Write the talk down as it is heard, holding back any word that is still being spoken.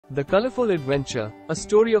The Colourful Adventure, a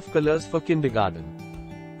story of colors for kindergarten.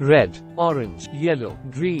 Red, orange, yellow,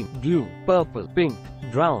 green, blue, purple, pink,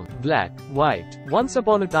 brown, black, white. Once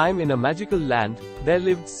upon a time in a magical land, there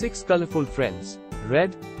lived 6 colorful friends.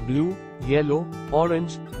 Red, blue, yellow,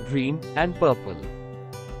 orange, green, and purple.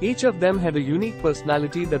 Each of them had a unique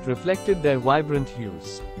personality that reflected their vibrant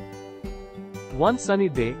hues. One sunny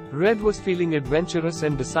day, Red was feeling adventurous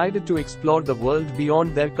and decided to explore the world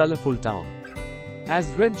beyond their colorful town. As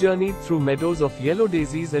Red journeyed through meadows of yellow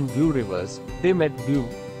daisies and blue rivers, they met Blue,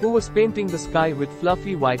 who was painting the sky with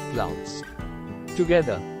fluffy white clouds.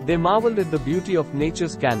 Together, they marveled at the beauty of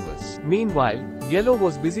nature's canvas. Meanwhile, Yellow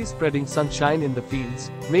was busy spreading sunshine in the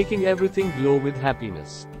fields, making everything glow with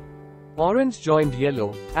happiness. Orange joined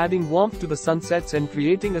Yellow, adding warmth to the sunsets and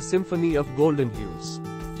creating a symphony of golden hues.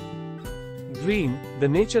 Green, the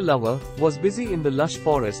nature lover, was busy in the lush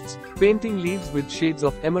forests, painting leaves with shades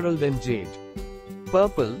of emerald and jade.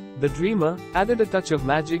 Purple, the dreamer, added a touch of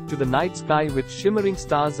magic to the night sky with shimmering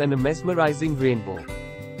stars and a mesmerizing rainbow.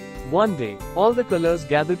 One day, all the colors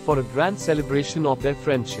gathered for a grand celebration of their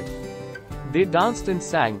friendship. They danced and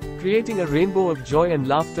sang, creating a rainbow of joy and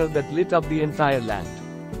laughter that lit up the entire land.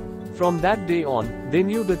 From that day on, they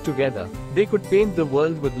knew that together, they could paint the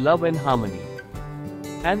world with love and harmony.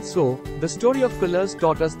 And so, the story of colors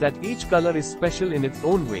taught us that each color is special in its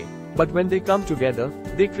own way, but when they come together,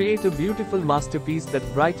 they create a beautiful masterpiece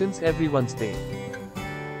that brightens everyone's day.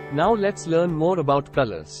 Now let's learn more about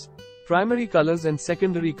colors. Primary colors and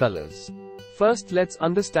secondary colors. First, let's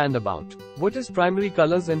understand about what is primary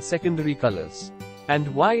colors and secondary colors, and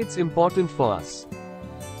why it's important for us.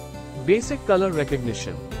 Basic color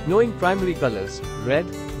recognition. Knowing primary colors, red,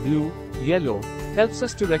 blue, yellow, helps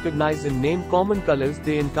us to recognize and name common colors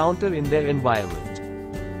they encounter in their environment.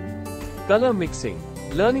 Color mixing.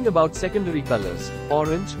 Learning about secondary colors,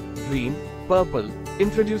 orange, green, purple,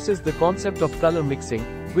 introduces the concept of color mixing,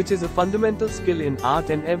 which is a fundamental skill in art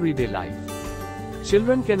and everyday life.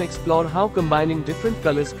 Children can explore how combining different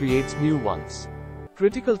colors creates new ones.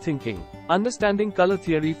 Critical thinking. Understanding color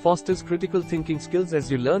theory fosters critical thinking skills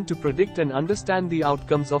as you learn to predict and understand the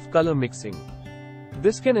outcomes of color mixing.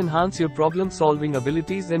 This can enhance your problem-solving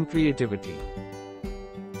abilities and creativity.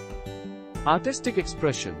 Artistic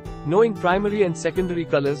expression. Knowing primary and secondary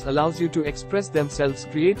colors allows you to express themselves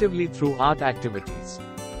creatively through art activities.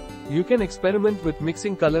 You can experiment with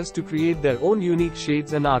mixing colors to create their own unique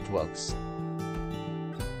shades and artworks.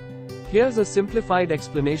 Here's a simplified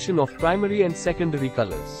explanation of primary and secondary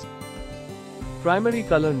colors. Primary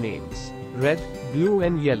color names: red, blue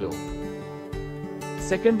and yellow.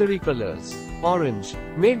 Secondary colors: orange,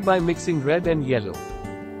 made by mixing red and yellow.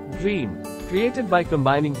 Green, created by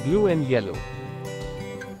combining blue and yellow.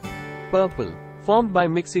 Purple, formed by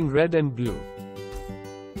mixing red and blue.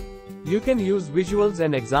 You can use visuals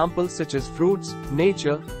and examples such as fruits,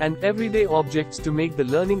 nature, and everyday objects to make the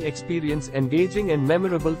learning experience engaging and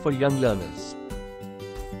memorable for young learners.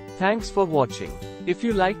 Thanks for watching. If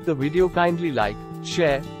you liked the video, kindly like,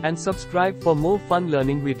 share, and subscribe for more fun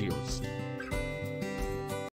learning videos.